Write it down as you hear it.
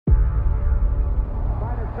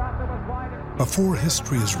Before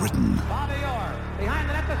history is written,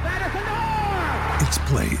 it's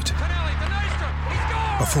played.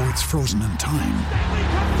 Before it's frozen in time,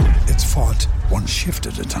 it's fought one shift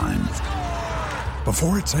at a time.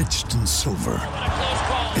 Before it's etched in silver,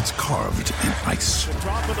 it's carved in ice.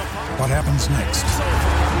 What happens next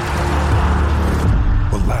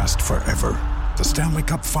will last forever. The Stanley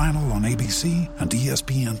Cup Final on ABC and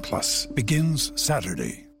ESPN Plus begins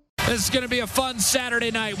Saturday. This is going to be a fun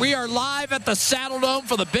Saturday night. We are live at the Saddledome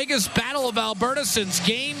for the biggest battle of Alberta since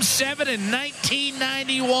Game 7 in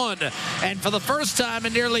 1991. And for the first time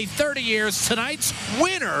in nearly 30 years, tonight's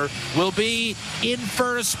winner will be in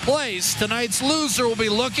first place. Tonight's loser will be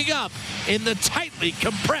looking up in the tightly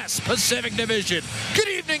compressed Pacific Division. Good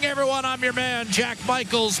evening, everyone. I'm your man, Jack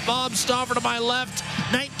Michaels. Bob Stauffer to my left.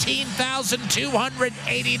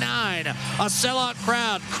 19,289. A sellout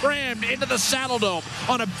crowd crammed into the Saddledome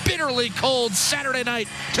on a bitterly cold Saturday night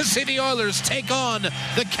to see the Oilers take on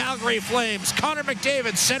the Calgary Flames. Connor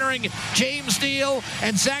McDavid centering James Neal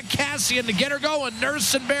and Zach Kassian to get her going.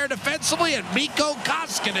 Nurse and Bear defensively, and Mikko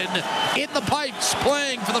Koskinen in the pipes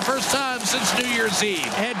playing for the first time since New Year's Eve.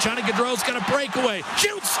 And Johnny Gaudreau's got a breakaway.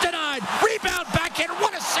 Shoots denied. Rebound backhand.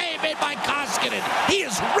 What a save made by Koskinen. He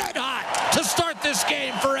is red hot to start this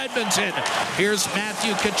game for Edmonton. Here's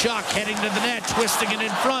Matthew Tkachuk heading to the net, twisting it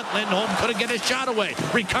in front. Lindholm couldn't get his shot away.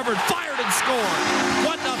 Recovered, fired, and scored.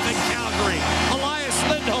 1-0 Calgary. Elias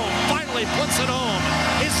Lindholm finally puts it home.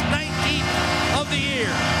 His 19th of the year.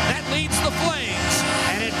 That leads the Flames,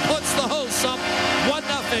 and it puts the hosts up 1-0.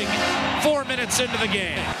 4 minutes into the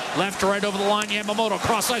game. Left to right over the line, Yamamoto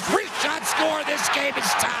cross ice. Wrist shot, score. This game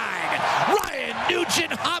is tied. Ryan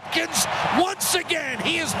Nugent-Hopkins once again.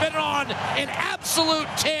 He has been on an absolute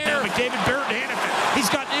tear. Now McDavid, Barrett, Hanifin. He's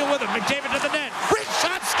got Neal with him. McDavid to the net. Wrist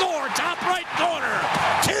shot, score. Top right corner.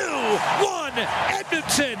 2-1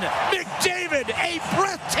 Edmonton. McDavid, a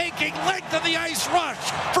breathtaking length of the ice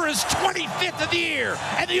rush for his 25th of the year.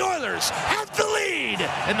 And the Oilers have the lead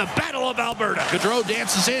in the Battle of Alberta. Gaudreau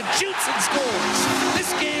dances in, shoots and scores.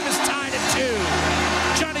 This game is tied at 2.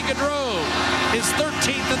 Johnny Gaudreau, his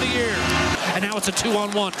 13th of the year. And now it's a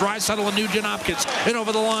 2-on-1. Draisaitl and Nugent-Hopkins in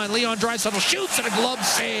over the line. Leon Draisaitl shoots, and a glove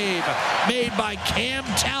save made by Cam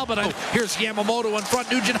Talbot. Here's Yamamoto in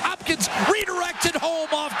front. Nugent-Hopkins redirected home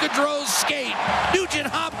off Gaudreau's skate.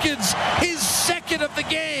 Nugent-Hopkins, his second of the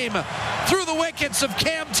game, through the wickets of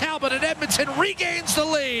Cam Talbot, and Edmonton regains the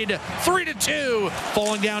lead, 3-2.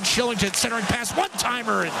 Falling down, Shillington centering pass,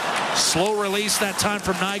 one-timer, and slow release that time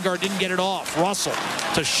from Nygaard, didn't get it off. Russell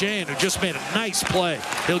to Shane, who just made a nice play.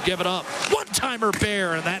 He'll give it up. One-timer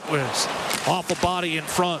Bear, and that was off the body in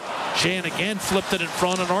front. Shane again flipped it in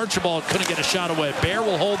front, and Archibald couldn't get a shot away. Bear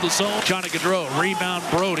will hold the zone. Johnny Gaudreau, rebound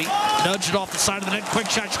Brody, nudged it off the side of the net, quick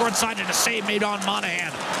shot, short side, and a save made on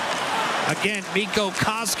Monahan. Again, Mikko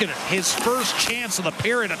Koskinen, his first chance of the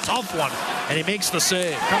period, a tough one, and he makes the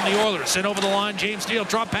save. From the Oilers, in over the line, James Neal,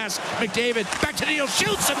 drop pass, McDavid, back to Neal,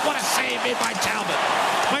 shoots, and what a save made by Talbot.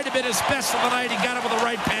 Might have been his best of the night. He got it with the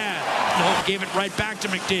right pad. Hope gave it right back to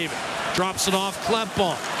McDavid. Drops it off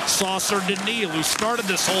Klefbom. Saucer to Neal, who started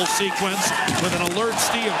this whole sequence with an alert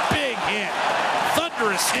steal. Big hit.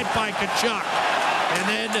 Thunderous hit by Tkachuk. And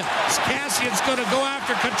then Kassian's going to go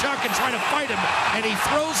after Tkachuk and try to fight him. And he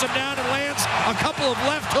throws him down and lands a couple of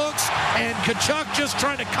left hooks. And Tkachuk just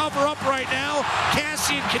trying to cover up right now.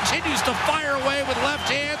 Kassian continues to fire away with left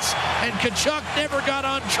hands. And Tkachuk never got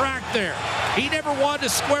on track there. He never wanted to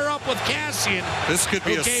square up with Kassian. This could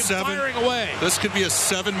be firing away. This could be a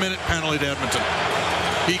 7-minute penalty to Edmonton.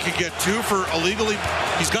 He could get 2 for illegally.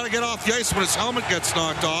 He's got to get off the ice when his helmet gets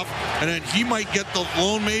knocked off, and then he might get the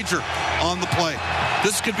lone major on the play.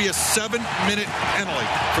 This could be a 7-minute penalty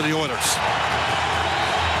for the Oilers.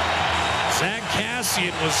 Zach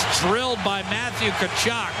Kassian was drilled by Matthew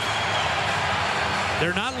Tkachuk.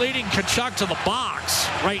 They're not leading Tkachuk to the box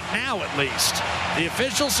right now, at least. The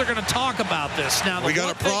officials are going to talk about this now. We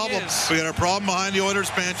got a problem. We got a problem behind the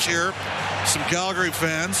Oilers bench here. Some Calgary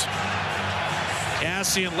fans.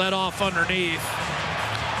 Kassian led off underneath.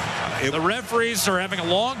 The referees are having a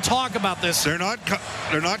long talk about this. They're not,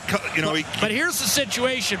 But here's the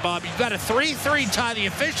situation, Bob. You've got a 3-3 tie. The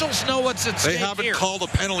officials know what's at stake here. They haven't called a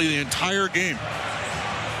penalty the entire game.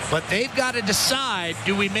 But they've got to decide,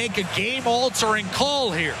 do we make a game-altering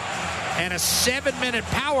call here? And a 7-minute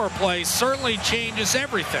power play certainly changes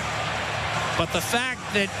everything. But the fact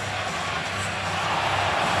that,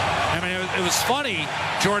 it was funny,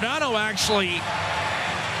 Giordano actually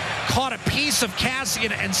caught a piece of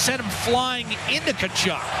Kassian and sent him flying into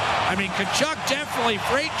Tkachuk. Tkachuk definitely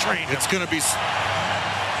freight trained him. It's going to be...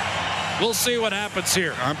 We'll see what happens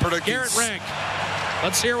here. I'm predicting... Garrett Rank.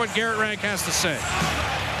 Let's hear what Garrett Rank has to say.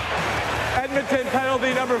 Edmonton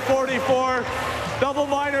penalty number 44. Double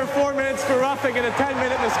minor, 4 minutes for roughing and a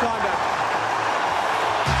 10-minute misconduct.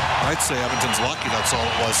 I'd say Edmonton's lucky that's all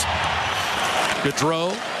it was.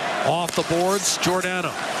 Gaudreau off the boards.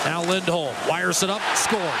 Giordano. Now Lindholm wires it up,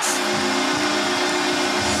 scores.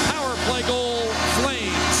 Power play goal,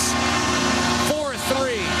 Flames.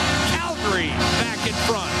 4-3. Calgary back in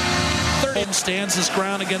front. Stands his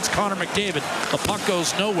ground against Connor McDavid. The puck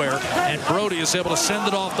goes nowhere, and Brody is able to send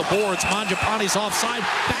it off the boards. Mangiapane's offside.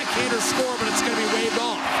 Backhander score, but it's going to be waved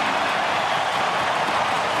off.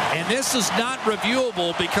 And this is not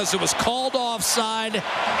reviewable because it was called offside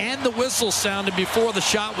and the whistle sounded before the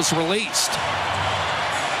shot was released.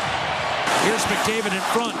 Here's McDavid in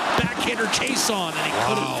front. Backhander chase on, and he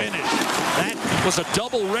couldn't finish. That was a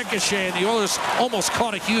double ricochet, and the Oilers almost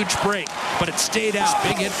caught a huge break, but it stayed out.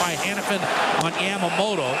 Big hit by Hanifin on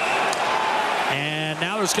Yamamoto. And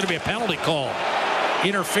now there's going to be a penalty call.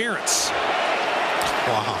 Interference.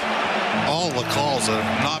 Wow. All the calls that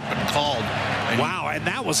have not been called. Wow, and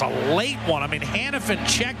that was a late one. I mean, Hanifin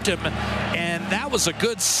checked him, and that was a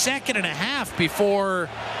good second and a half before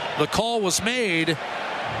the call was made.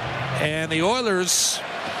 And the Oilers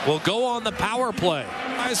will go on the power play.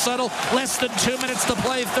 Draisaitl, less than 2 minutes to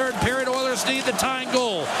play. Third period, Oilers need the tying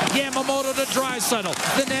goal. Yamamoto to Draisaitl.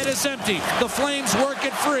 The net is empty. The Flames work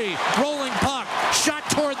it free. Rolling puck. Shot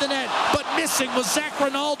toward the net, but missing was Zach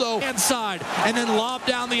Rinaldo inside. And then lobbed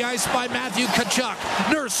down the ice by Matthew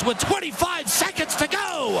Tkachuk. Nurse with 25 seconds to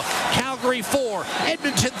go. Calgary 4,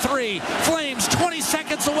 Edmonton 3. Flames 20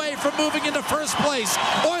 seconds away from moving into first place.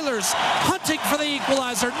 Oilers hunting for the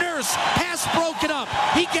equalizer. Nurse, pass broken up.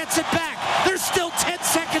 He gets it back. There's still 10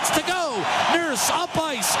 seconds to go. Nurse up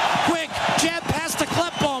ice. Quick jab pass to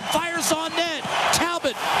Klefbom. Fires on net.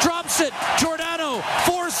 Talbot drops it. Giordano,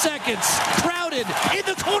 4 seconds. Crowded in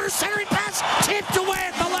the corner. Centering pass tipped away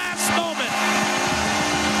at the last moment.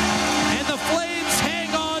 And the Flames hang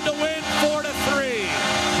on to win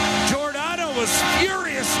 4-3. Giordano was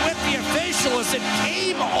furious with the official as it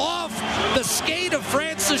came off the skate of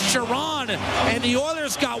Francis Chiron, and the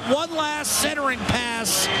Oilers got one last centering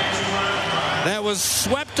pass that was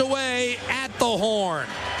swept away at the horn.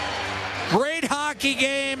 Great hockey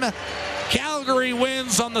game. Calgary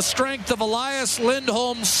wins on the strength of Elias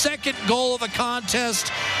Lindholm's second goal of the contest,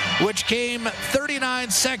 which came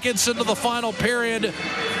 39 seconds into the final period.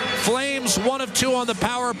 Flames 1 of 2 on the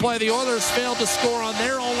power play. The Oilers failed to score on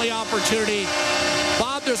their only opportunity.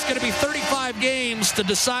 Bob, there's going to be 35 games to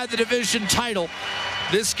decide the division title.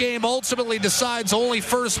 This game ultimately decides only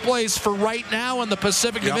first place for right now in the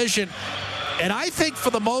Pacific Division. And I think for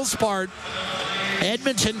the most part,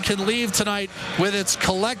 Edmonton can leave tonight with its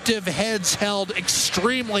collective heads held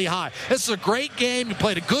extremely high. This is a great game. You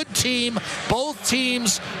played a good team. Both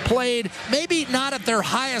teams played maybe not at their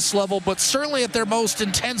highest level, but certainly at their most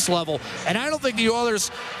intense level. And I don't think the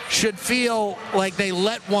Oilers should feel like they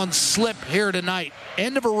let one slip here tonight.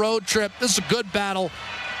 End of a road trip. This is a good battle.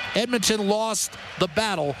 Edmonton lost the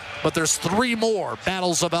battle, but there's 3 more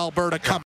battles of Alberta coming.